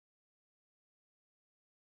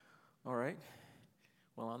All right.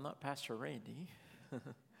 Well, I'm not Pastor Randy.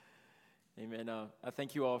 Amen. I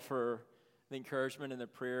thank you all for the encouragement and the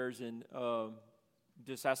prayers, and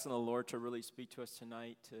just asking the Lord to really speak to us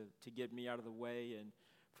tonight, to get me out of the way, and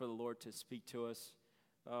for the Lord to speak to us.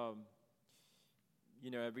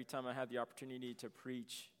 Every time I have the opportunity to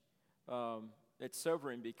preach, it's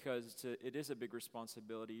sobering because it is a big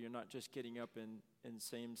responsibility. You're not just getting up and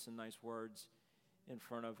saying some nice words in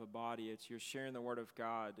front of a body. You're sharing the Word of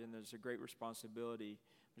God, and there's a great responsibility.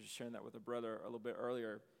 I was just sharing that with a brother a little bit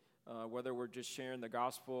earlier. Whether we're just sharing the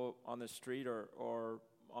gospel on the street or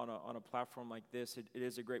on a platform like this, it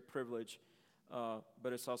is a great privilege,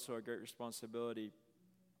 but it's also a great responsibility.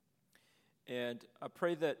 And I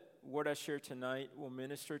pray that what I share tonight will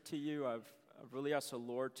minister to you. I've really asked the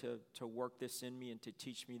Lord to work this in me and to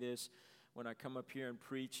teach me this. When I come up here and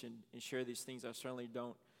preach and share these things, I certainly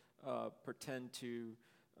don't pretend to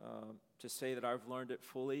say that I've learned it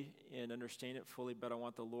fully and understand it fully, but I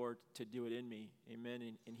want the Lord to do it in me. Amen.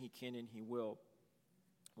 And He can and He will.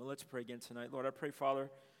 Well, let's pray again tonight. Lord, I pray,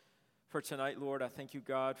 Father, for tonight, Lord, I thank you,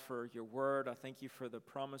 God, for your word. I thank you for the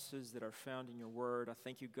promises that are found in your word. I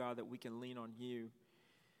thank you, God, that we can lean on you.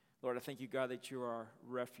 Lord, I thank you, God, that you are our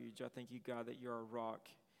refuge. I thank you, God, that you're our rock.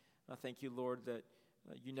 I thank you, Lord, that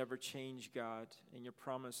you never change, God, and your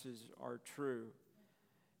promises are true.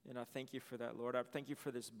 And I thank you for that, Lord. I thank you for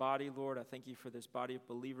this body, Lord. I thank you for this body of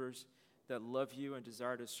believers that love you and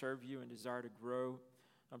desire to serve you and desire to grow.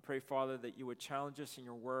 I pray, Father, that you would challenge us in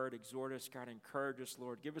your word, exhort us, God, encourage us,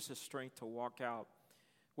 Lord. Give us the strength to walk out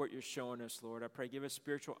what you're showing us, Lord. I pray, give us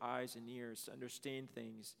spiritual eyes and ears to understand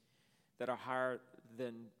things that are higher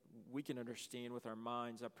than we can understand with our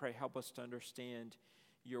minds. I pray, help us to understand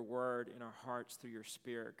your word in our hearts through your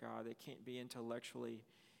spirit, God. It can't be intellectually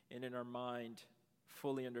and in our mind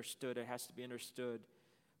fully understood. It has to be understood,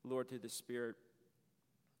 Lord, through the Spirit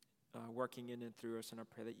working in and through us, and I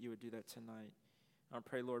pray that you would do that tonight. I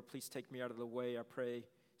pray, Lord, please take me out of the way. I pray,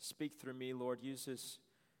 speak through me, Lord. Use this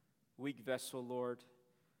weak vessel, Lord,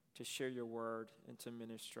 to share your word and to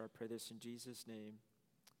minister. I pray this in Jesus' name.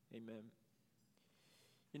 Amen.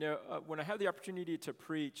 When I have the opportunity to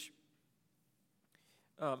preach,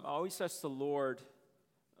 I always ask the Lord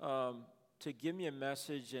to give me a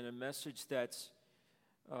message, and a message that's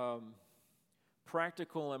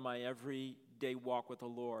practical in my everyday walk with the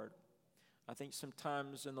Lord. I think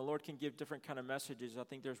sometimes, and the Lord can give different kind of messages. I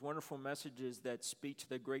think there's wonderful messages that speak to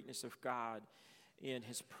the greatness of God and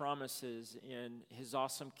His promises and His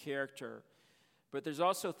awesome character. But there's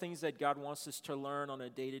also things that God wants us to learn on a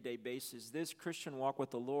day-to-day basis. This Christian walk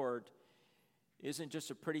with the Lord isn't just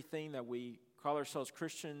a pretty thing that we call ourselves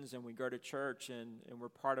Christians and we go to church and we're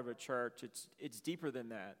part of a church. It's deeper than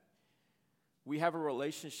that. We have a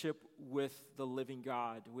relationship with the living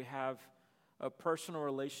God. We have a personal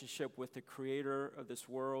relationship with the creator of this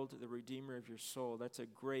world, the redeemer of your soul. That's a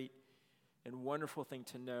great and wonderful thing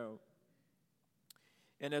to know.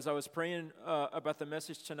 And as I was praying about the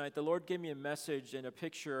message tonight, the Lord gave me a message and a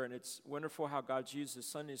picture, and it's wonderful how God's used the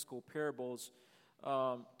Sunday school parables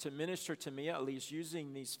to minister to me, at least,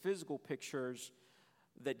 using these physical pictures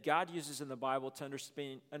that God uses in the Bible to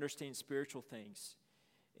understand spiritual things.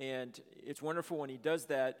 And it's wonderful when He does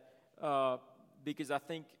that because I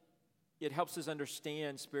think it helps us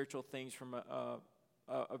understand spiritual things from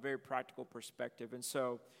a very practical perspective. And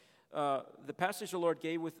so the passage the Lord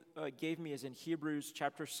gave me is in Hebrews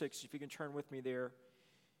chapter 6. If you can turn with me there.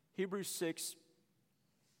 Hebrews 6,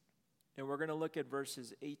 and we're going to look at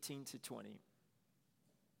verses 18 to 20.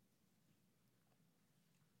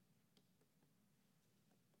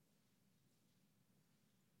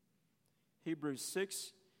 Hebrews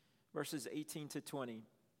 6, verses 18 to 20.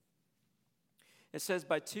 It says,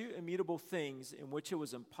 "By two immutable things in which it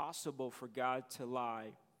was impossible for God to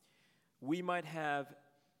lie, we might have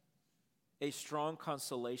a strong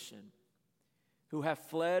consolation, who have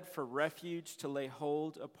fled for refuge to lay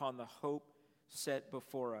hold upon the hope set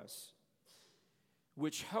before us,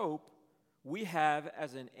 which hope we have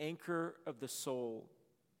as an anchor of the soul,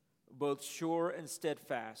 both sure and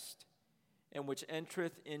steadfast, and which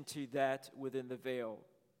entereth into that within the veil,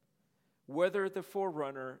 whether the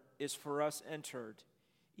forerunner is for us entered,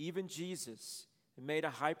 even Jesus, made a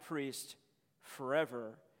high priest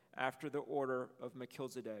forever after the order of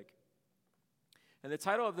Melchizedek." And the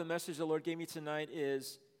title of the message the Lord gave me tonight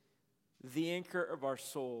is The Anchor of Our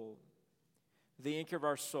Soul. The Anchor of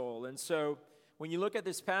Our Soul. And so when you look at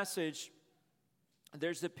this passage,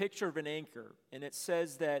 there's the picture of an anchor. And it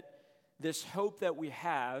says that this hope that we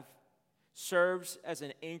have serves as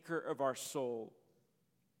an anchor of our soul.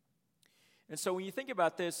 And so when you think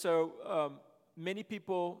about this, many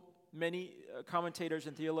people many commentators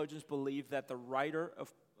and theologians believe that the writer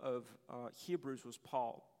of Hebrews was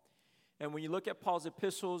Paul. And when you look at Paul's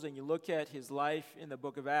epistles and you look at his life in the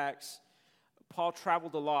book of Acts, Paul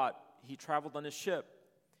traveled a lot. He traveled on a ship.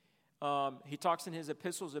 He talks in his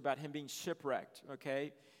epistles about him being shipwrecked,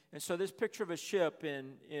 okay? And so this picture of a ship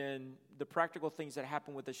and the practical things that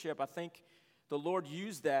happen with the ship, I think the Lord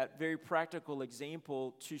used that very practical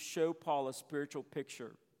example to show Paul a spiritual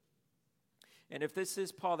picture. And if this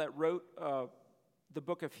is Paul that wrote the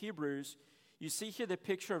book of Hebrews, you see here the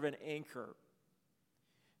picture of an anchor.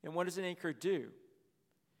 And what does an anchor do?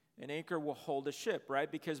 An anchor will hold a ship,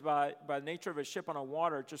 right? Because by the nature of a ship on a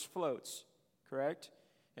water, it just floats, correct?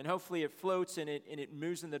 And hopefully it floats and it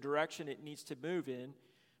moves in the direction it needs to move in.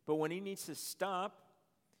 But when it needs to stop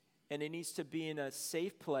and it needs to be in a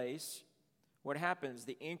safe place, what happens?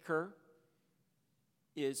 The anchor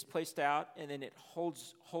is placed out and then it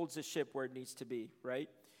holds the ship where it needs to be, right?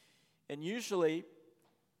 And usually,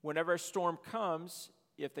 whenever a storm comes,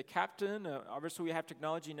 if the captain, obviously we have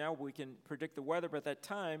technology now, we can predict the weather, but at that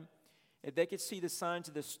time, if they could see the signs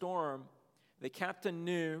of the storm, the captain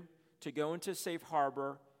knew to go into safe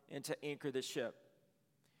harbor and to anchor the ship.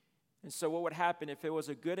 And so what would happen if it was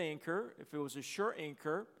a good anchor, if it was a sure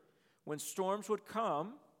anchor, when storms would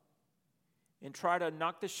come and try to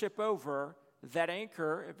knock the ship over, that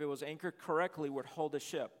anchor, if it was anchored correctly, would hold the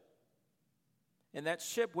ship. And that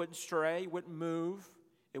ship wouldn't stray, wouldn't move,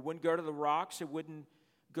 it wouldn't go to the rocks, it wouldn't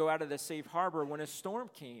go out of the safe harbor when a storm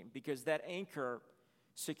came, because that anchor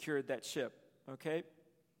secured that ship, okay?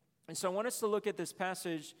 And so I want us to look at this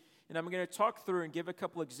passage, and I'm going to talk through and give a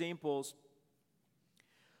couple examples,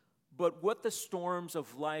 but what the storms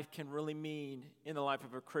of life can really mean in the life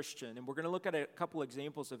of a Christian. And we're going to look at a couple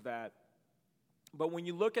examples of that. But when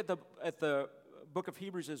you look at the book of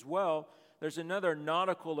Hebrews as well, there's another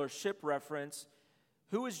nautical or ship reference.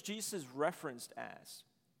 Who is Jesus referenced as?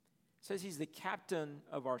 It says he's the captain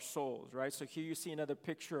of our souls, right? So here you see another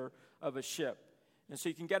picture of a ship. And so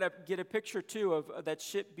you can get a picture, too, of that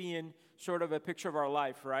ship being sort of a picture of our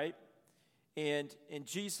life, right? And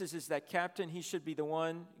Jesus is that captain. He should be the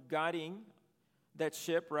one guiding that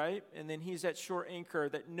ship, right? And then he's that shore anchor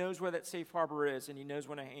that knows where that safe harbor is, and he knows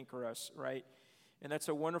when to anchor us, right? And that's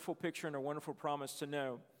a wonderful picture and a wonderful promise to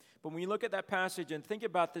know. But when you look at that passage and think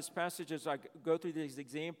about this passage as I go through these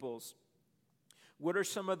examples, what are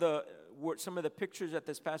some of the pictures that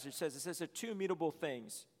this passage says? It says there are two immutable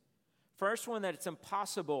things. First one, that it's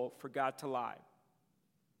impossible for God to lie.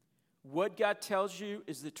 What God tells you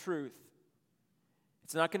is the truth.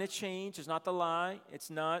 It's not going to change. It's not the lie.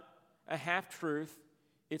 It's not a half-truth.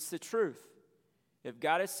 It's the truth. If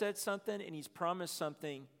God has said something and he's promised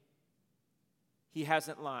something, he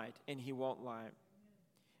hasn't lied and he won't lie.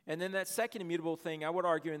 And then that second immutable thing I would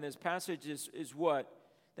argue in this passage is what?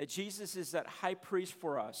 That Jesus is that high priest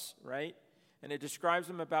for us, right? And it describes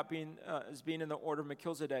him about being as being in the order of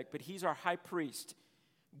Melchizedek, but he's our high priest.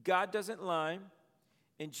 God doesn't lie,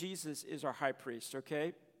 and Jesus is our high priest,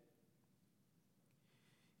 okay?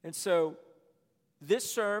 And so this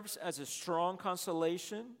serves as a strong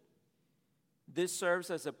consolation. This serves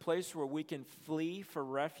as a place where we can flee for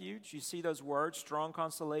refuge. You see those words, strong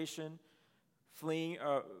consolation,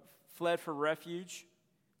 fled for refuge,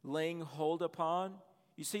 laying hold upon.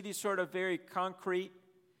 You see these sort of very concrete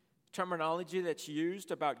terminology that's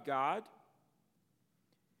used about God.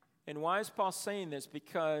 And why is Paul saying this?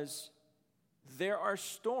 Because there are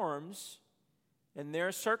storms and there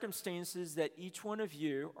are circumstances that each one of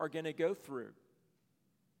you are going to go through.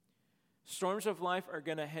 Storms of life are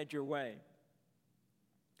going to head your way.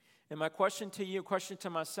 And my question to you, question to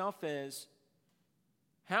myself is,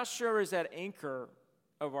 how sure is that anchor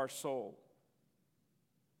of our soul?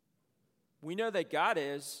 We know that God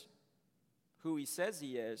is who he says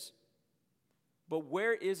he is, but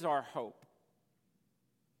where is our hope?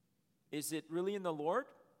 Is it really in the Lord?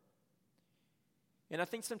 And I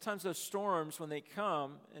think sometimes those storms, when they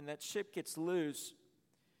come and that ship gets loose,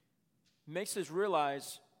 makes us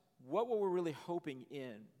realize what were we really hoping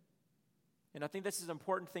in. And I think this is an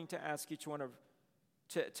important thing to ask each one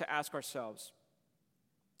to ask ourselves.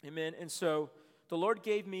 Amen. And so the Lord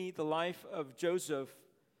gave me the life of Joseph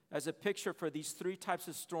as a picture for these three types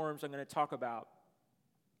of storms I'm going to talk about.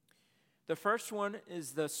 The first one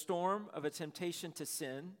is the storm of a temptation to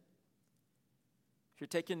sin. If you're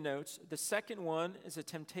taking notes. The second one is a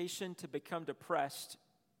temptation to become depressed.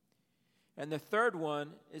 And the third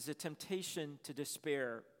one is a temptation to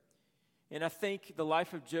despair. And I think the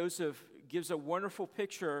life of Joseph gives a wonderful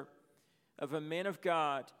picture of a man of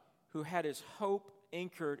God who had his hope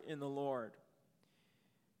anchored in the Lord.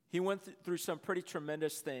 He went through some pretty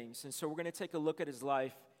tremendous things. And so we're going to take a look at his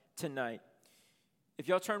life tonight. If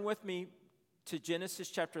y'all turn with me to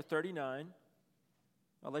Genesis chapter 39,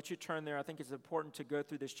 I'll let you turn there. I think it's important to go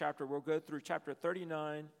through this chapter. We'll go through chapter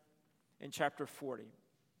 39 and chapter 40.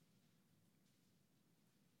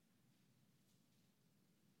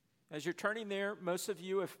 As you're turning there, most of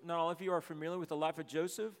you, if not all of you, are familiar with the life of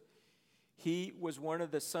Joseph. He was one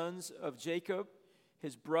of the sons of Jacob.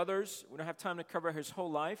 His brothers, we don't have time to cover his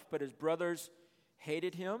whole life, but his brothers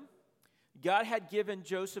hated him. God had given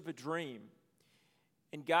Joseph a dream.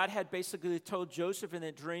 And God had basically told Joseph in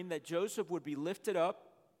that dream that Joseph would be lifted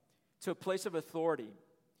up to a place of authority.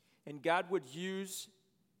 And God would use,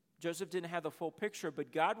 Joseph didn't have the full picture,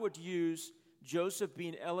 but God would use Joseph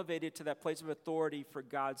being elevated to that place of authority for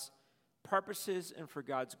God's purposes and for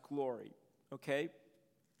God's glory. Okay?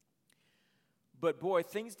 But boy,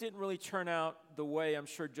 things didn't really turn out the way I'm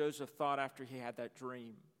sure Joseph thought after he had that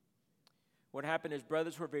dream. What happened, his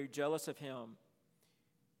brothers were very jealous of him.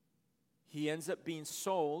 He ends up being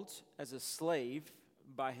sold as a slave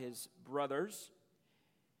by his brothers,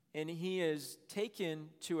 and he is taken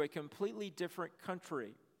to a completely different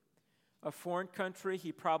country, a foreign country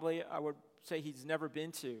I would say he's never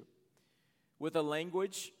been to, with a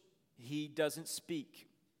language he doesn't speak.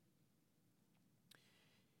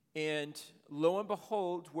 And lo and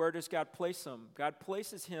behold, where does God place him? God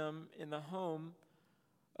places him in the home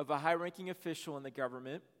of a high-ranking official in the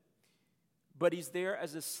government, but he's there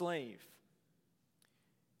as a slave.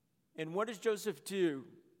 And what does Joseph do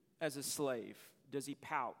as a slave? Does he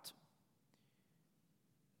pout?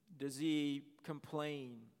 Does he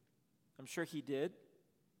complain? I'm sure he did.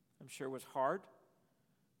 I'm sure it was hard.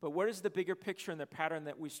 But what is the bigger picture and the pattern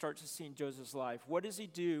that we start to see in Joseph's life? What does he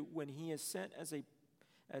do when he is sent as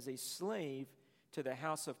a slave to the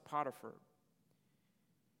house of Potiphar?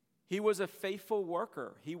 He was a faithful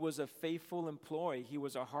worker. He was a faithful employee. He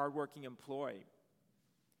was a hardworking employee.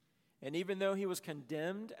 And even though he was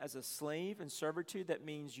condemned as a slave in servitude, that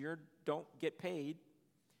means you don't get paid.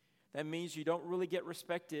 That means you don't really get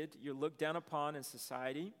respected. You're looked down upon in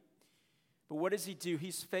society. But what does he do?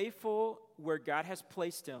 He's faithful where God has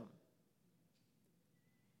placed him.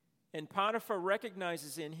 And Potiphar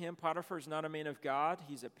recognizes in him, Potiphar is not a man of God.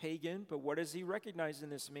 He's a pagan. But what does he recognize in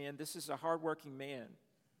this man? This is a hardworking man.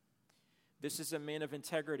 This is a man of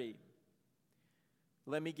integrity.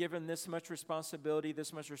 Let me give him this much responsibility,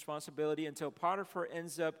 until Potiphar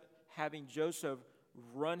ends up having Joseph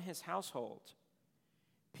run his household.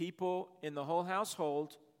 People in the whole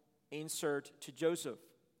household answered to Joseph.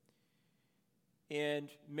 And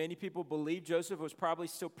many people believe Joseph was probably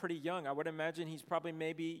still pretty young. I would imagine he's probably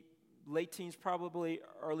maybe late teens, probably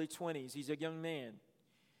early 20s. He's a young man.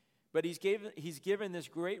 But he's given this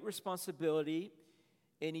great responsibility,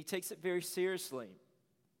 and he takes it very seriously.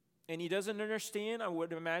 And he doesn't understand, I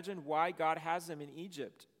would imagine, why God has him in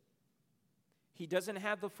Egypt. He doesn't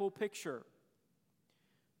have the full picture.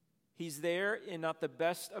 He's there in not the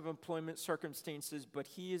best of employment circumstances, but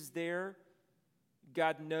he is there.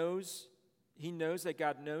 God knows. He knows that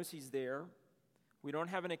God knows he's there. We don't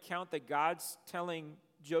have an account that God's telling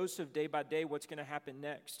Joseph day by day what's going to happen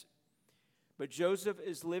next. But Joseph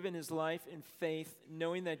is living his life in faith,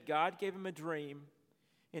 knowing that God gave him a dream,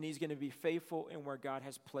 and he's going to be faithful in where God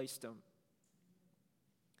has placed him.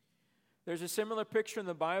 There's a similar picture in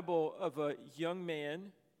the Bible of a young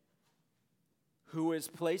man who is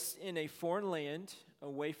placed in a foreign land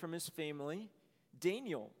away from his family,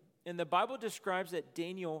 Daniel. And the Bible describes that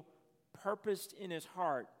Daniel purposed in his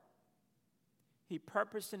heart. He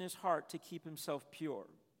purposed in his heart to keep himself pure.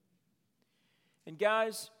 And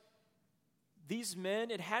guys, these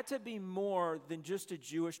men, it had to be more than just a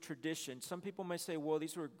Jewish tradition. Some people may say, well,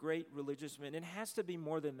 these were great religious men. It has to be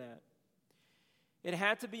more than that. It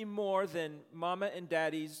had to be more than mama and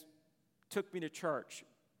daddies took me to church.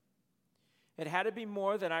 It had to be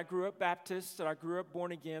more than I grew up Baptist, that I grew up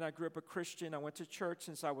born again, I grew up a Christian, I went to church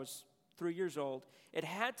since I was 3 years old. It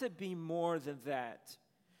had to be more than that.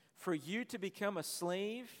 For you to become a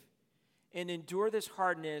slave and endure this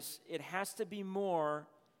hardness, it has to be more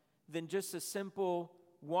than just a simple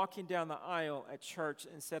walking down the aisle at church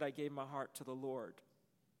and said, I gave my heart to the Lord.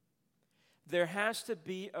 There has to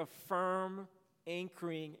be a firm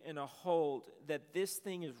anchoring and a hold that this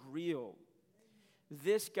thing is real.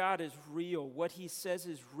 This God is real. What he says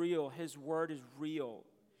is real. His word is real.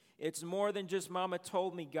 It's more than just mama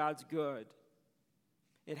told me God's good.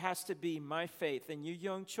 It has to be my faith. And you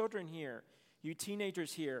young children here, you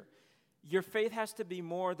teenagers here, your faith has to be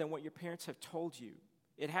more than what your parents have told you.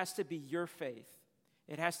 It has to be your faith.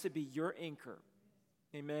 It has to be your anchor.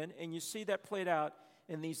 Amen? And you see that played out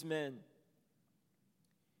in these men.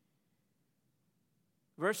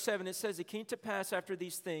 Verse 7, it says, "It came to pass after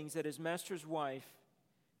these things that his master's wife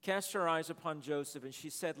cast her eyes upon Joseph, and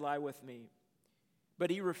she said, 'Lie with me.'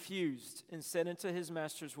 But he refused and said unto his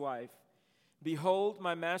master's wife, 'Behold,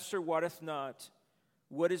 my master wotteth not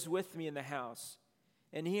what is with me in the house,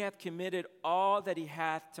 and he hath committed all that he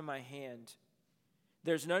hath to my hand.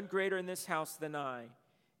 There's none greater in this house than I,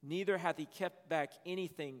 neither hath he kept back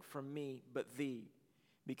anything from me but thee,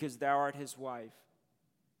 because thou art his wife.'"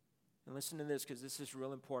 And listen to this, because this is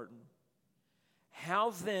real important. "How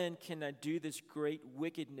then can I do this great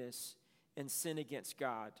wickedness and sin against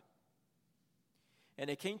God? And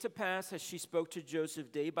it came to pass, as she spoke to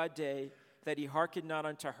Joseph day by day, that he hearkened not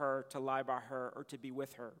unto her to lie by her or to be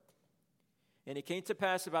with her. And it came to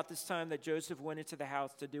pass about this time that Joseph went into the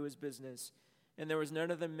house to do his business, and there was none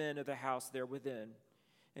of the men of the house there within.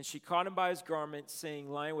 And she caught him by his garment, saying,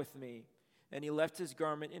 'Lie with me.' And he left his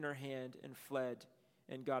garment in her hand and fled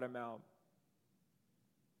and got him out."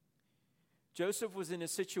 Joseph was in a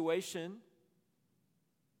situation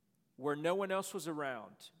where no one else was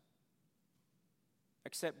around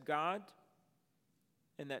except God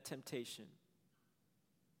and that temptation.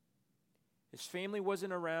 His family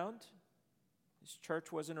wasn't around. His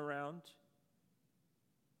church wasn't around.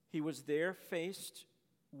 He was there faced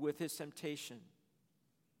with his temptation.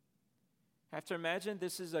 I have to imagine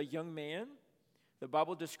this is a young man. The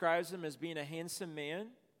Bible describes him as being a handsome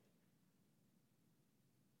man.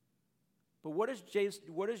 But what does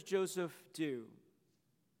Joseph do?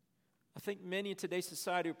 I think many in today's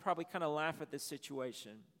society would probably kind of laugh at this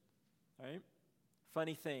situation, right?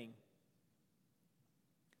 Funny thing.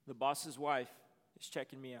 The boss's wife is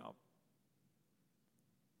checking me out.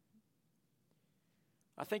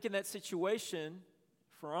 I think in that situation,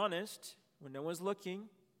 if we're honest, when no one's looking,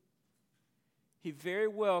 he very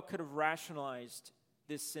well could have rationalized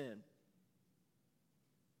this sin.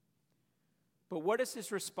 But what is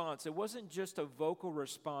his response? It wasn't just a vocal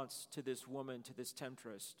response to this woman, to this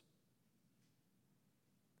temptress.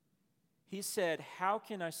 He said, "How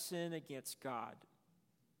can I sin against God?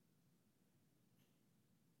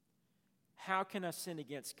 How can I sin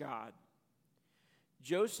against God?"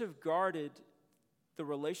 Joseph guarded the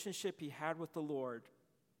relationship he had with the Lord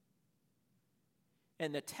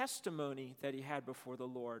and the testimony that he had before the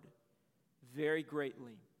Lord very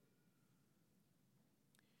greatly.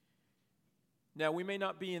 Now, we may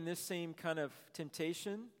not be in this same kind of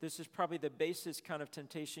temptation. This is probably the basest kind of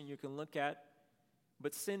temptation you can look at.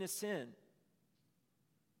 But sin is sin.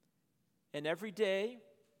 And every day,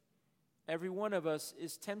 every one of us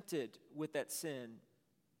is tempted with that sin.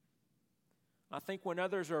 I think when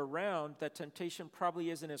others are around, that temptation probably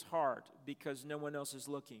isn't as hard because no one else is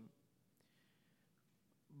looking.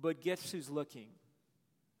 But guess who's looking?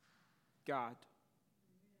 God.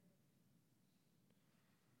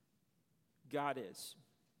 God is.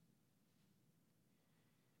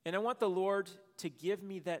 And I want the Lord to give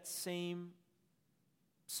me that same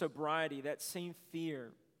sobriety, that same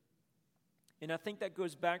fear. And I think that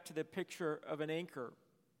goes back to the picture of an anchor.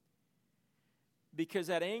 Because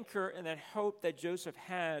that anchor and that hope that Joseph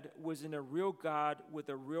had was in a real God with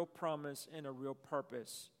a real promise and a real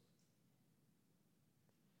purpose.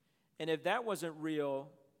 And if that wasn't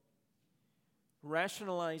real,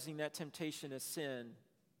 rationalizing that temptation as sin,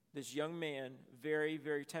 this young man, very,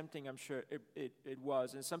 very tempting, I'm sure it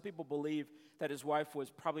was. And some people believe that his wife was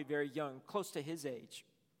probably very young, close to his age.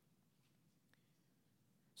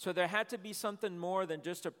 So there had to be something more than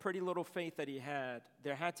just a pretty little faith that he had.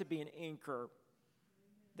 There had to be an anchor.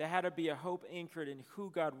 There had to be a hope anchored in who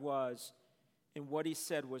God was and what he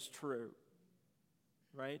said was true.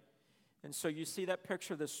 Right? And so you see that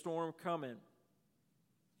picture of the storm coming.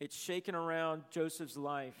 It's shaking around Joseph's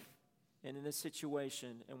life and in this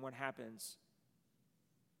situation. And what happens?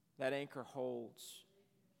 That anchor holds.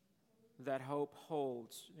 That hope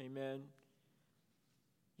holds. Amen.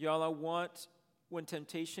 Y'all, I want, when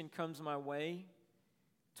temptation comes my way,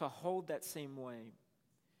 to hold that same way.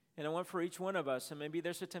 And I want for each one of us, and maybe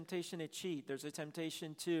there's a temptation to cheat. There's a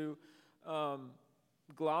temptation to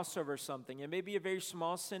gloss over something. It may be a very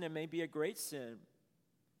small sin. It may be a great sin.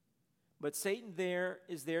 But Satan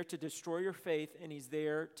is there to destroy your faith, and he's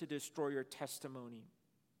there to destroy your testimony.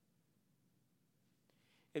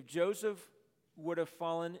 If Joseph would have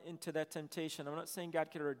fallen into that temptation, I'm not saying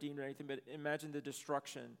God could have redeemed or anything, but imagine the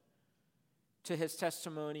destruction to his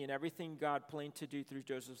testimony and everything God planned to do through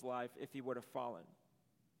Joseph's life if he would have fallen.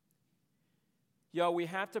 Y'all, we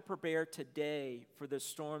have to prepare today for the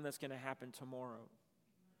storm that's going to happen tomorrow.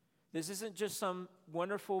 This isn't just some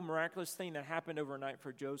wonderful, miraculous thing that happened overnight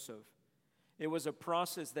for Joseph. It was a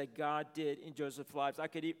process that God did in Joseph's life. I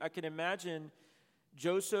could imagine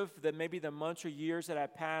Joseph, that maybe the months or years that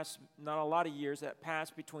had passed, not a lot of years that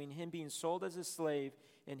passed between him being sold as a slave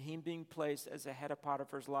and him being placed as the head of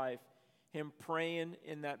Potiphar's life, him praying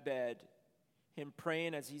in that bed, him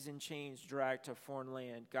praying as he's in chains, dragged to a foreign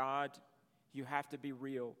land. God, you have to be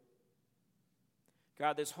real.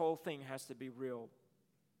 God, this whole thing has to be real.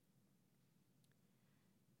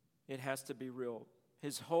 It has to be real.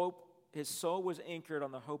 His soul was anchored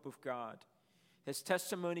on the hope of God. His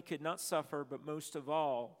testimony could not suffer, but most of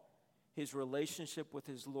all, his relationship with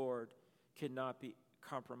his Lord could not be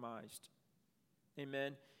compromised.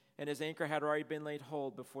 Amen. And his anchor had already been laid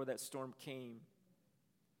hold before that storm came.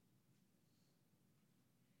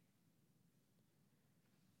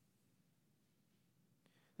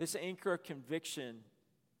 This anchor of conviction,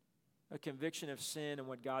 a conviction of sin and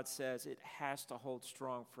what God says, it has to hold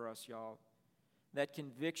strong for us, y'all. That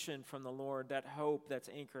conviction from the Lord, that hope that's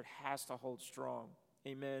anchored has to hold strong.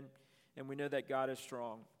 Amen. And we know that God is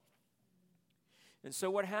strong. And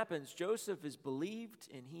so what happens? Joseph is believed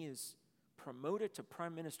and he is promoted to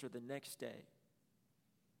prime minister the next day.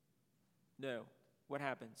 No. What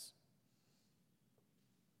happens?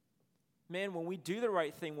 Man, when we do the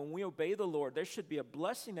right thing, when we obey the Lord, there should be a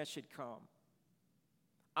blessing that should come.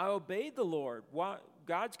 I obeyed the Lord.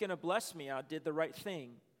 God's going to bless me. I did the right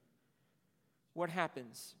thing. What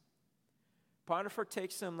happens? Potiphar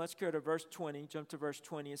takes him. Let's go to verse 20. Jump to verse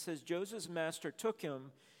 20. It says, Joseph's master took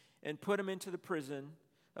him and put him into the prison,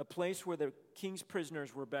 a place where the king's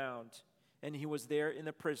prisoners were bound, and he was there in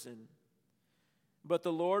the prison. But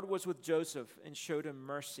the Lord was with Joseph and showed him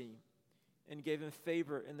mercy and gave him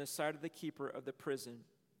favor in the sight of the keeper of the prison.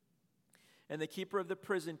 And the keeper of the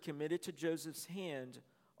prison committed to Joseph's hand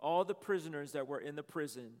all the prisoners that were in the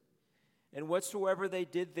prison. And whatsoever they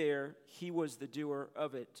did there, he was the doer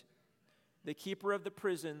of it. The keeper of the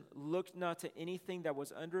prison looked not to anything that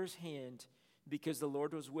was under his hand, because the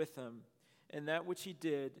Lord was with him. And that which he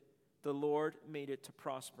did, the Lord made it to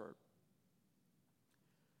prosper.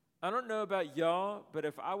 I don't know about y'all, but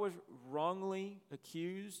if I was wrongly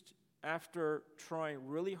accused after trying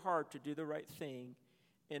really hard to do the right thing,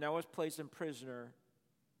 and I was placed in prisoner,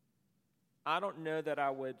 I don't know that I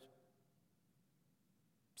would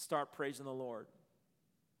start praising the Lord.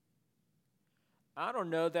 I don't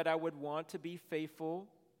know that I would want to be faithful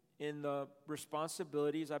in the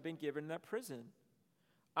responsibilities I've been given in that prison.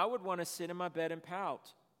 I would want to sit in my bed and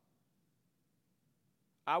pout.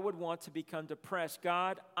 I would want to become depressed.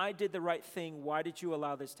 God, I did the right thing. Why did you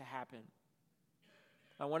allow this to happen?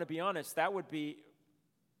 I want to be honest. I would feel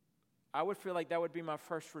like that would be my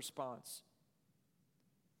first response.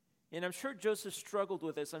 And I'm sure Joseph struggled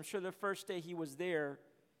with this. I'm sure the first day he was there,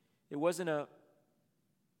 it wasn't a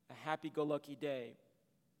happy-go-lucky day.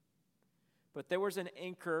 But there was an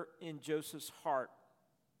anchor in Joseph's heart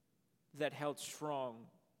that held strong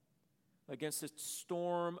against a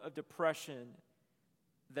storm of depression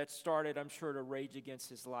that started, I'm sure, to rage against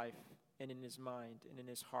his life and in his mind and in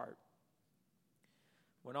his heart.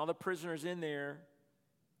 When all the prisoners in there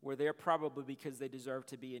were there probably because they deserved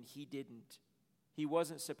to be, and he didn't. He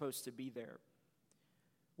wasn't supposed to be there.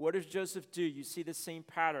 What does Joseph do? You see the same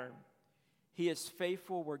pattern. He is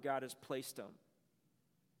faithful where God has placed him.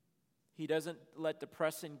 He doesn't let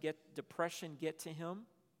depression get to him.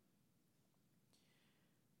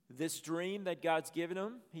 This dream that God's given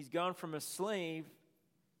him, he's gone from a slave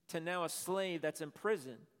to now a slave that's in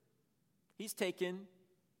prison. He's taken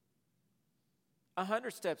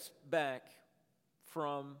 100 steps back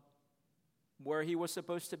from where he was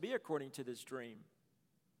supposed to be according to this dream.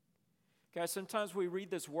 Guys, sometimes we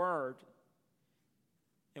read this word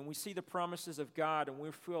and we see the promises of God and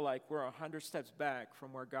we feel like we're 100 steps back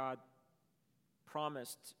from where God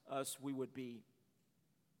promised us we would be.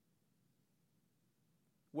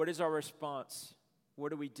 What is our response? What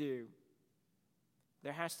do we do?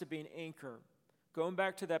 There has to be an anchor. Going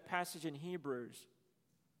back to that passage in Hebrews,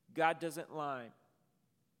 God doesn't lie.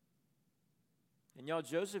 And y'all,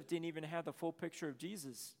 Joseph didn't even have the full picture of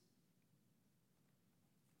Jesus.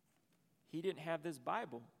 He didn't have this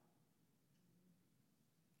Bible.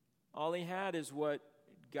 All he had is what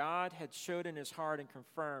God had showed in his heart and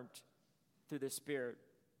confirmed through the Spirit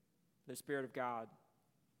of God.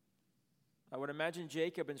 I would imagine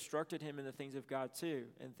Jacob instructed him in the things of God too,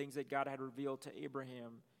 and things that God had revealed to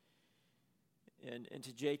Abraham and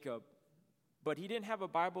to Jacob. But he didn't have a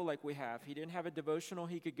Bible like we have. He didn't have a devotional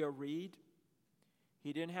he could go read.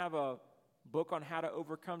 He didn't have a book on how to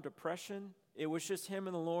overcome depression. It was just him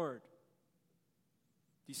and the Lord.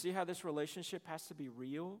 Do you see how this relationship has to be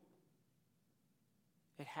real?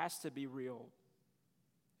 It has to be real.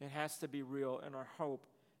 It has to be real, and our hope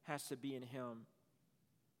has to be in him.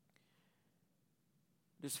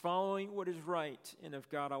 Does following what is right and of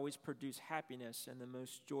God always produce happiness in the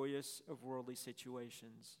most joyous of worldly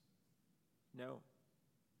situations? No.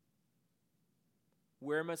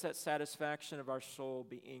 Where must that satisfaction of our soul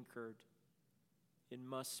be anchored? It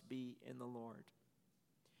must be in the Lord.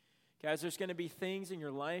 Guys, there's going to be things in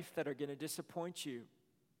your life that are going to disappoint you.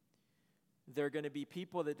 There are going to be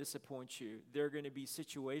people that disappoint you. There are going to be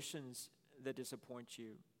situations that disappoint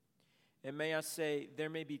you. And may I say, there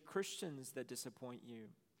may be Christians that disappoint you.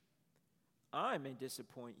 I may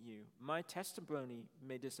disappoint you. My testimony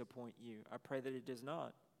may disappoint you. I pray that it does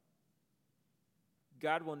not.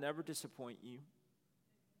 God will never disappoint you.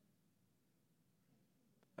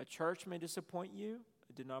 A church may disappoint you.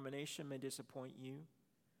 A denomination may disappoint you.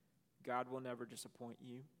 God will never disappoint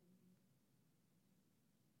you.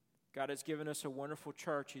 God has given us a wonderful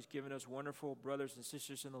church. He's given us wonderful brothers and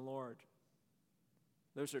sisters in the Lord.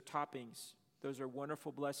 Those are toppings. Those are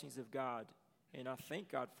wonderful blessings of God, and I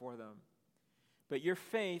thank God for them. But your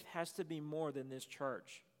faith has to be more than this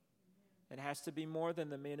church. It has to be more than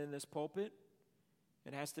the man in this pulpit.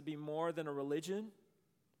 It has to be more than a religion.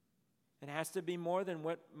 It has to be more than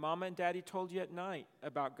what mama and daddy told you at night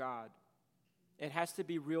about God. It has to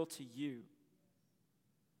be real to you.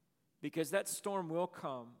 Because that storm will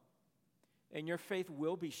come, and your faith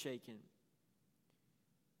will be shaken.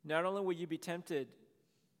 Not only will you be tempted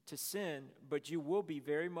to sin, but you will be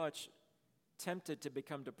very much tempted to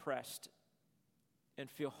become depressed and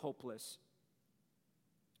feel hopeless.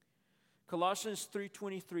 Colossians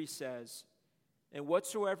 3:23 says, "And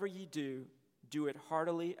whatsoever ye do, do it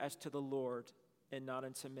heartily as to the Lord and not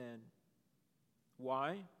unto men."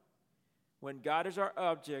 Why? When God is our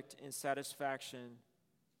object in satisfaction,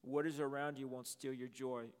 what is around you won't steal your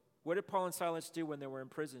joy. What did Paul and Silas do when they were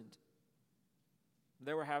imprisoned?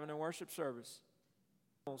 They were having a worship service.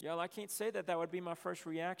 Y'all, I can't say that would be my first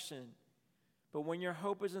reaction. But when your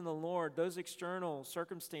hope is in the Lord, those external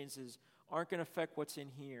circumstances aren't going to affect what's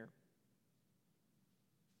in here.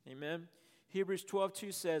 Amen? Hebrews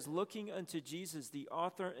 12:2 says, "Looking unto Jesus, the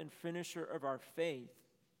author and finisher of our faith,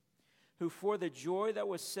 who for the joy that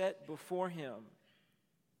was set before him,"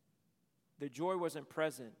 the joy wasn't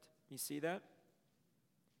present. You see that?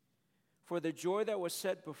 "For the joy that was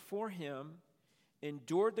set before him,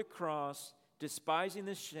 endured the cross, despising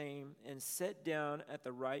the shame, and sat down at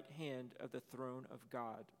the right hand of the throne of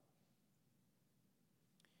God."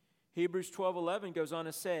 Hebrews 12:11 goes on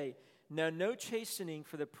to say, "Now no chastening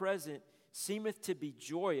for the present seemeth to be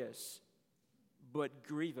joyous, but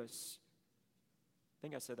grievous." I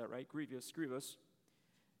think I said that right, grievous.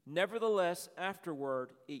 "Nevertheless,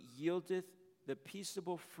 afterward it yieldeth the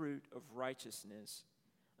peaceable fruit of righteousness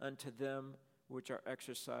unto them which are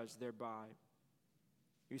exercised thereby."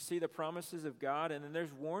 You see the promises of God, and then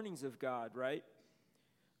there's warnings of God, right?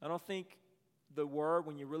 I don't think the Word,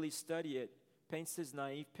 when you really study it, paints this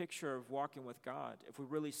naive picture of walking with God, if we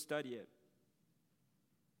really study it.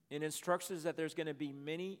 It instructs us that there's going to be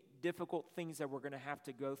many difficult things that we're going to have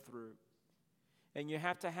to go through. And you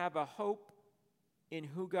have to have a hope in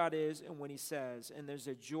who God is and what He says. And there's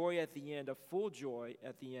a joy at the end, a full joy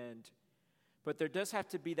at the end. But there does have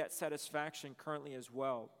to be that satisfaction currently as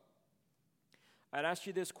well. I'd ask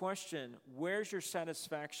you this question: where's your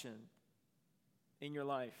satisfaction in your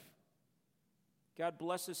life? God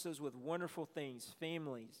blesses us with wonderful things,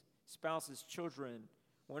 families, spouses, children,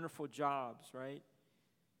 wonderful jobs, right?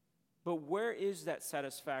 But where is that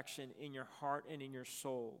satisfaction in your heart and in your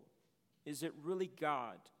soul? Is it really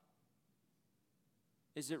God?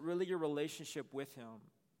 Is it really your relationship with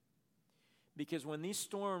Him? Because when these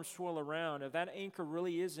storms swirl around, if that anchor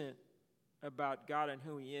really isn't about God and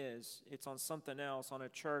who He is, it's on something else, on a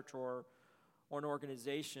church or an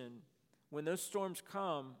organization, when those storms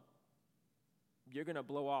come, you're going to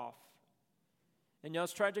blow off. And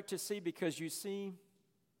it's tragic to see, because you see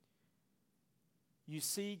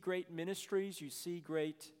great ministries, you see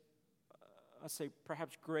great, I say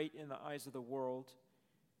perhaps great in the eyes of the world,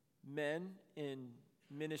 men in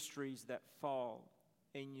ministries that fall,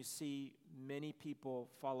 and you see many people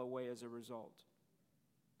fall away as a result.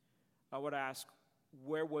 I would ask,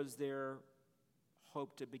 where was their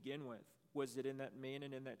hope to begin with? Was it in that man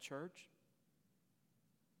and in that church?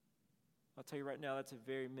 I'll tell you right now, that's a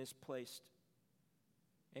very misplaced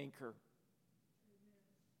anchor.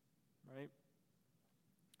 Right?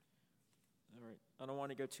 All right. I don't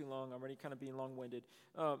want to go too long. I'm already kind of being long-winded.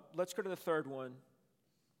 Let's go to the third one.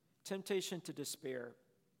 Temptation to despair.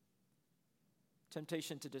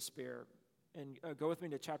 Temptation to despair. And go with me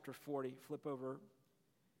to chapter 40. Flip over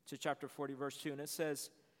to chapter 40, verse 2. And it says,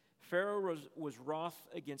 "Pharaoh was wroth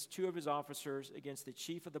against two of his officers, against the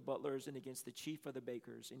chief of the butlers and against the chief of the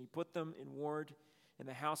bakers. And he put them in ward in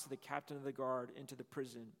the house of the captain of the guard into the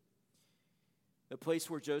prison, the place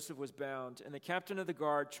where Joseph was bound. And the captain of the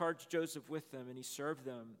guard charged Joseph with them, and he served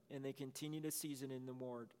them, and they continued a season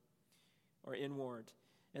inward.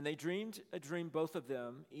 And they dreamed a dream, both of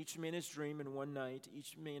them, each man his dream in one night,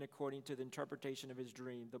 each man according to the interpretation of his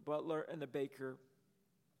dream, the butler and the baker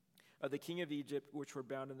of the king of Egypt, which were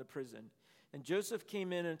bound in the prison. And Joseph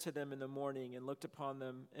came in unto them in the morning and looked upon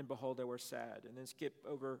them, and behold, they were sad. And then skip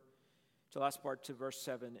over to the last part, to verse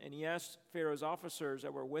 7. And he asked Pharaoh's officers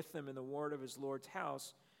that were with him in the ward of his Lord's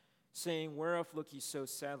house, saying, Whereof look ye so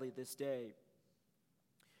sadly this day?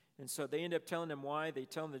 And so they end up telling him why. They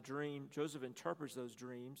tell him the dream. Joseph interprets those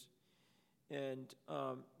dreams. And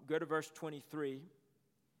go to verse 23.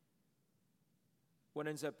 What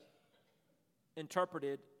ends up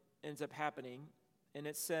interpreted ends up happening. And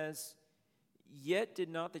it says, Yet did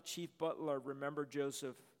not the chief butler remember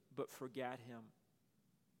Joseph, but forgot him.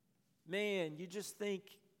 Man, you just think,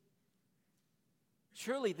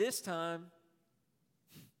 surely this time,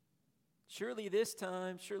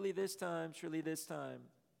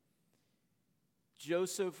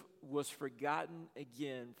 Joseph was forgotten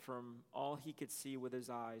again from all he could see with his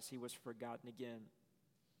eyes. He was forgotten again.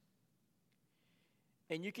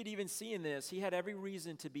 And you could even see in this, he had every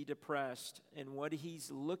reason to be depressed. And what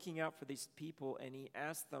he's looking out for these people, and he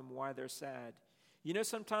asked them why they're sad. You know,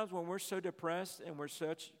 sometimes when we're so depressed and we're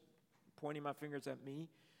such, pointing my fingers at me,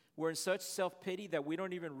 we're in such self-pity that we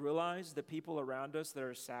don't even realize the people around us that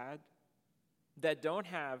are sad, that don't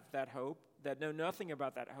have that hope, that know nothing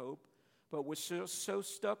about that hope, but we're so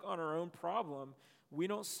stuck on our own problem, we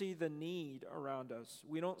don't see the need around us.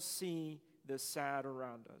 We don't see the sad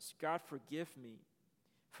around us. God, forgive me.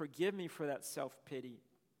 Forgive me for that self-pity.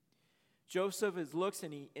 Joseph looks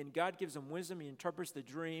and God gives him wisdom. He interprets the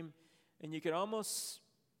dream. And you can almost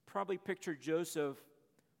probably picture Joseph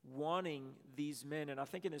wanting these men. And I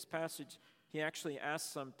think in this passage, he actually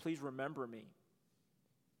asks them, please remember me.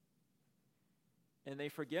 And they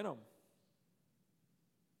forget him.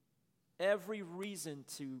 Every reason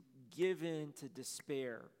to give in to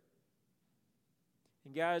despair.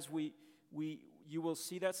 And guys, you will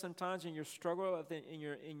see that sometimes in your struggle,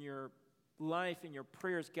 in your life, in your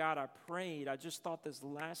prayers. God, I just thought this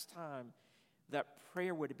last time that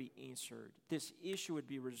prayer would be answered. This issue would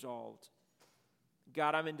be resolved.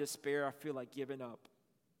 God, I'm in despair. I feel like giving up.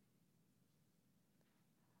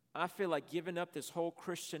 I feel like giving up this whole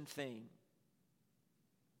Christian thing.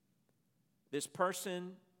 This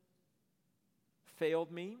person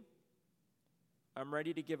failed me. I'm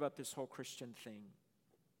ready to give up this whole Christian thing.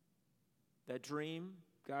 That dream,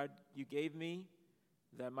 God, you gave me,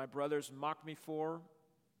 that my brothers mocked me for,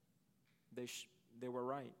 they were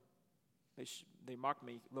right. They mocked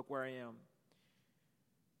me. Look where I am.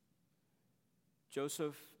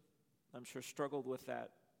 Joseph, I'm sure, struggled with that,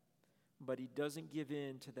 but he doesn't give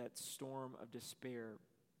in to that storm of despair.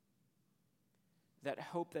 That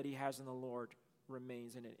hope that he has in the Lord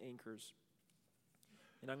remains, and it anchors.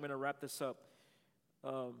 And I'm going to wrap this up,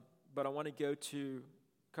 but I want to go to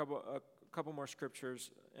a couple more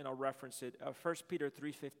scriptures, and I'll reference it. 1 Peter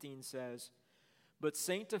 3:15 says, But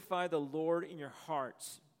sanctify the Lord in your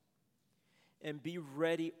hearts, and be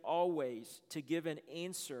ready always to give an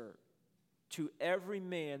answer to every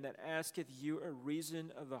man that asketh you a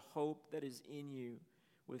reason of the hope that is in you,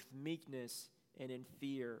 with meekness and in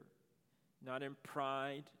fear, not in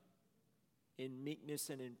pride, in meekness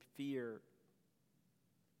and in fear.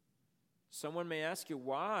 Someone may ask you,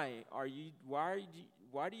 why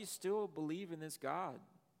do you still believe in this God?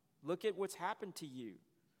 Look at what's happened to you.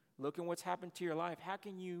 Look at what's happened to your life. How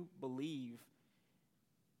can you believe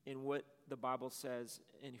in what the Bible says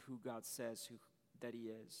and who God says that he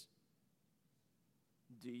is?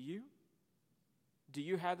 Do you? Do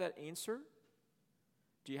you have that answer?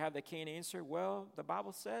 Do you have the canned answer? Well, the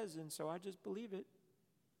Bible says, and so I just believe it.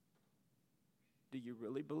 Do you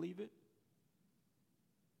really believe it?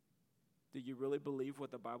 Do you really believe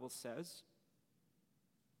what the Bible says?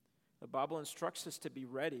 The Bible instructs us to be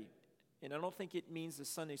ready. And I don't think it means the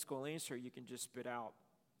Sunday school answer you can just spit out.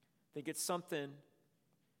 I think it's something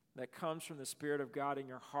that comes from the Spirit of God in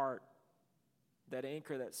your heart, that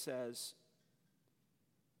anchor that says,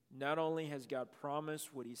 not only has God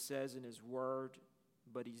promised what he says in his word,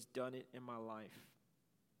 but he's done it in my life.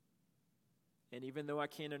 And even though I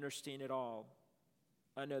can't understand it all,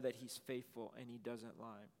 I know that he's faithful and he doesn't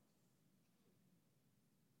lie.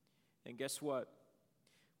 And guess what?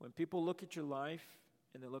 When people look at your life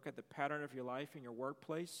and they look at the pattern of your life in your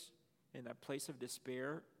workplace, in that place of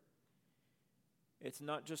despair, it's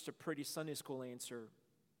not just a pretty Sunday school answer.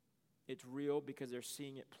 It's real because they're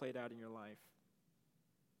seeing it played out in your life.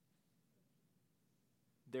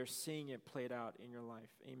 they're seeing it played out in your life.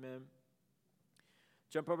 Amen.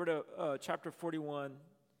 Jump over to chapter 41.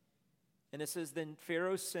 And it says, then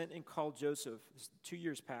Pharaoh sent and called Joseph. 2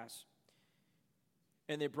 years passed.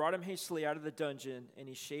 And they brought him hastily out of the dungeon, and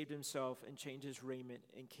he shaved himself and changed his raiment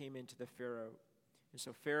and came into the Pharaoh. And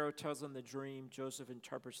so Pharaoh tells him the dream. Joseph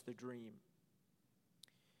interprets the dream.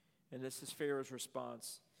 And this is Pharaoh's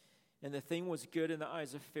response. And the thing was good in the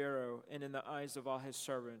eyes of Pharaoh and in the eyes of all his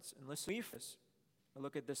servants. And listen to this.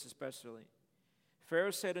 Look at this especially.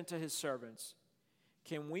 Pharaoh said unto his servants,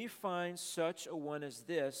 can we find such a one as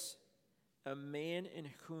this, a man in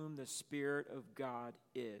whom the Spirit of God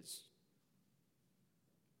is?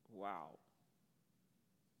 Wow.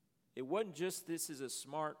 It wasn't just this is a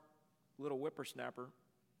smart little whippersnapper.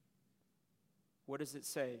 What does it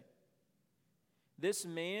say? This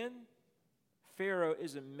man, Pharaoh,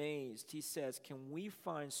 is amazed. He says, can we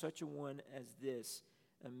find such a one as this,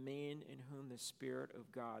 a man in whom the Spirit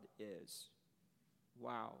of God is?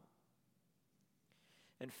 Wow.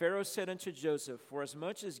 And Pharaoh said unto Joseph,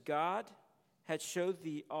 forasmuch as God had showed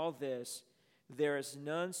thee all this, there is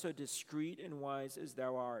none so discreet and wise as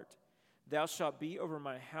thou art. Thou shalt be over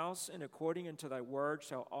my house, and according unto thy word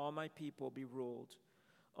shall all my people be ruled.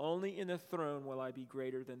 Only in the throne will I be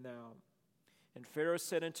greater than thou. And Pharaoh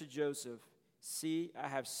said unto Joseph, see, I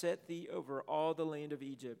have set thee over all the land of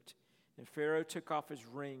Egypt. And Pharaoh took off his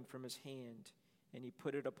ring from his hand, and he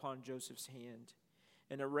put it upon Joseph's hand,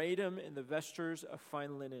 and arrayed him in the vestures of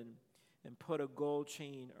fine linen, and put a gold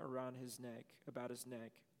chain about his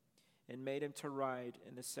neck, and made him to ride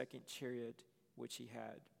in the second chariot which he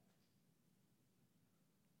had.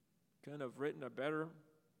 Couldn't have written a better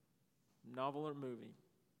novel or movie.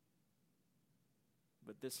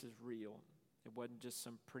 But this is real. It wasn't just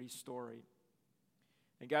some pretty story.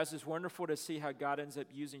 And guys, it's wonderful to see how God ends up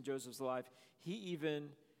using Joseph's life. He even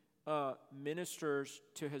ministers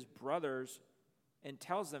to his brothers and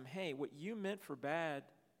tells them, hey, what you meant for bad,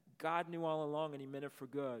 God knew all along, and he meant it for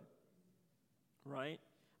good. Right?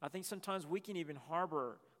 I think sometimes we can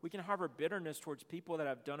harbor bitterness towards people that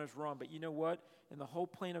have done us wrong. But you know what? In the whole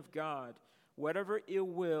plan of God, whatever ill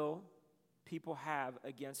will people have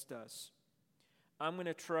against us, I'm going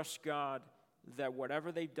to trust God that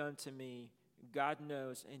whatever they've done to me, God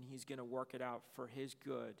knows, and he's going to work it out for his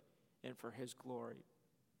good and for his glory.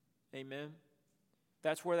 Amen?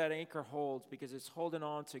 That's where that anchor holds, because it's holding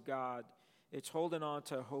on to God. It's holding on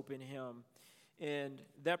to hope in him. And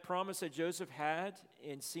that promise that Joseph had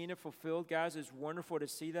and seeing it fulfilled, guys, is wonderful to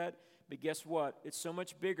see that. But guess what? It's so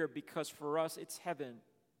much bigger, because for us, it's heaven.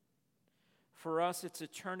 For us, it's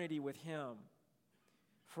eternity with him.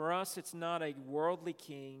 For us, it's not a worldly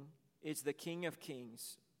king. It's the King of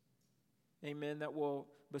Kings. Amen. That will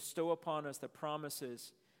bestow upon us the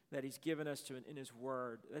promises that he's given us in his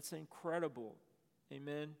word. That's incredible.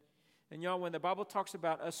 Amen. And y'all, when the Bible talks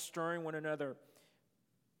about us stirring one another,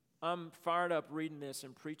 I'm fired up reading this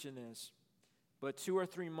and preaching this. But 2 or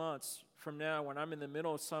 3 months from now, when I'm in the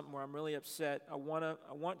middle of something where I'm really upset, I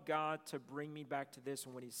want God to bring me back to this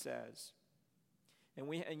and what he says.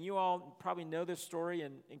 And you all probably know this story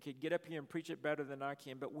and could get up here and preach it better than I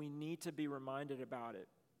can, but we need to be reminded about it.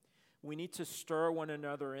 We need to stir one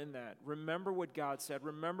another in that. Remember what God said.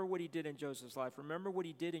 Remember what he did in Joseph's life. Remember what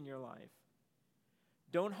he did in your life.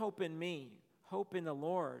 Don't hope in me. Hope in the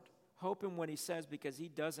Lord. Hope in what he says, because he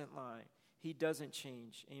doesn't lie. He doesn't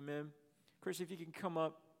change. Amen. Chris, if you can come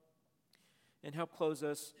up and help close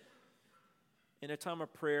us in a time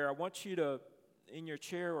of prayer. I want you to, in your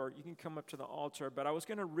chair, or you can come up to the altar, but I was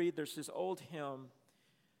going to read, there's this old hymn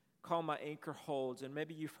called My Anchor Holds, and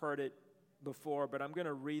maybe you've heard it before, but I'm going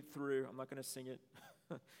to read through. I'm not going to sing it.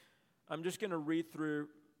 I'm just going to read through.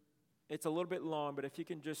 It's a little bit long, but if you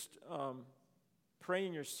can just pray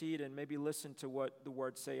in your seat and maybe listen to what the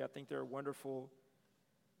words say. I think they're a wonderful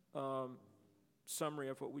summary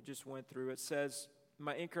of what we just went through. It says,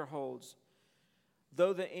 my anchor holds,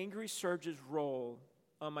 though the angry surges roll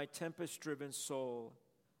on my tempest-driven soul,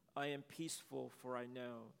 I am peaceful, for I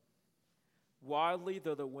know. Wildly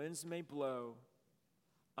though the winds may blow,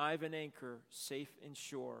 I've an anchor safe and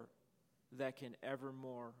sure that can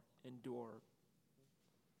evermore endure.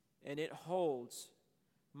 And it holds,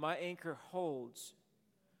 my anchor holds.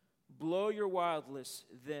 Blow your wildest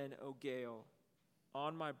then, O gale,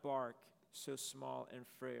 on my bark so small and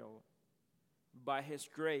frail. By his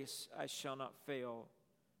grace I shall not fail,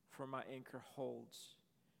 for my anchor holds.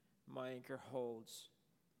 My anchor holds.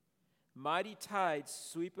 Mighty tides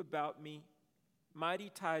sweep about me, mighty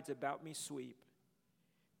tides about me sweep.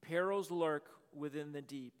 Perils lurk within the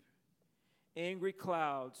deep. Angry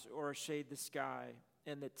clouds o'ershade the sky,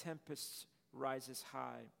 and the tempest rises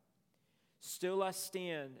high. Still I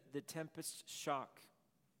stand, the tempest's shock,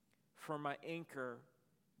 for my anchor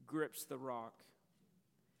grips the rock.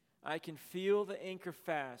 I can feel the anchor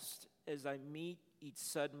fast as I meet each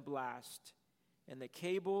sudden blast, and the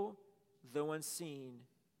cable, though unseen,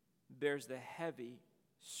 bears the heavy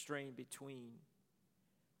strain between.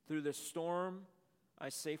 Through the storm I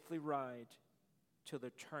safely ride till the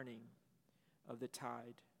turning of the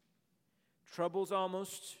tide. Troubles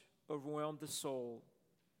almost overwhelm the soul.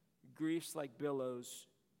 Griefs like billows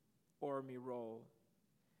o'er me roll.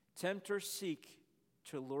 Tempters seek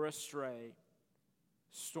to lure astray.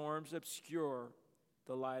 Storms obscure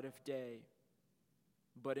the light of day.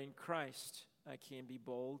 But in Christ I can be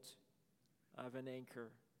bold. I've an anchor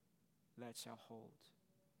that shall hold.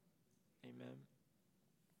 Amen.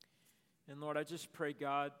 And Lord, I just pray,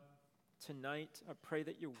 God, tonight, I pray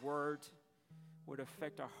that your word would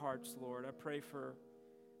affect our hearts, Lord. I pray for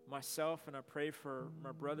myself and I pray for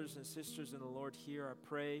my brothers and sisters in the Lord here. I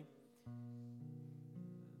pray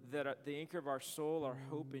that the anchor of our soul, our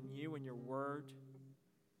hope in you and your word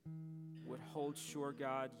would hold sure,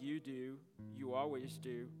 God. You do. You always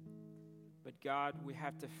do. But God, we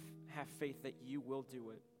have to have faith that you will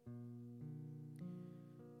do it.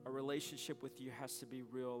 Our relationship with you has to be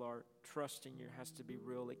real. Our trust in you has to be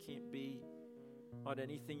real. It can't be on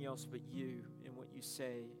anything else but you and what you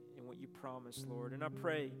say and what you promise, Lord. And I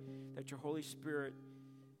pray that your Holy Spirit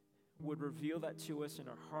would reveal that to us in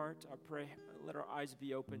our heart. I pray, let our eyes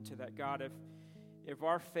be open to that. God, if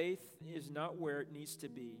our faith is not where it needs to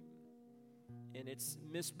be and it's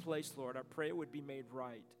misplaced, Lord, I pray it would be made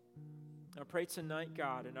right. I pray tonight,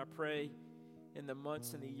 God, and I pray in the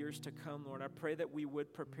months and the years to come, Lord, I pray that we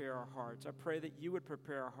would prepare our hearts. I pray that you would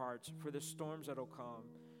prepare our hearts for the storms that will come,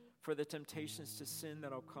 for the temptations to sin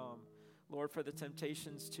that will come, Lord, for the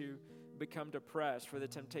temptations to become depressed, for the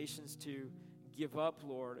temptations to give up,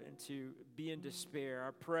 Lord, and to be in despair.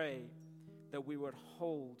 I pray that we would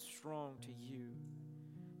hold strong to you.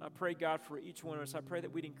 I pray, God, for each one of us. I pray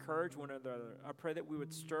that we'd encourage one another. I pray that we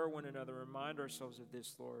would stir one another, remind ourselves of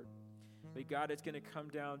this, Lord. But God, it's going to come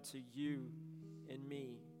down to you and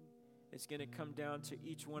me. It's going to come down to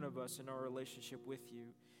each one of us in our relationship with you.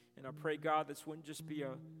 And I pray, God, this wouldn't just be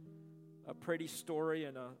a pretty story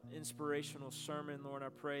and an inspirational sermon, Lord. I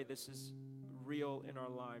pray this is real in our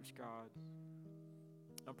lives, God.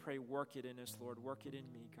 I pray, work it in us, Lord. Work it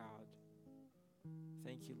in me, God.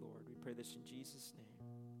 Thank you, Lord. We pray this in Jesus' name.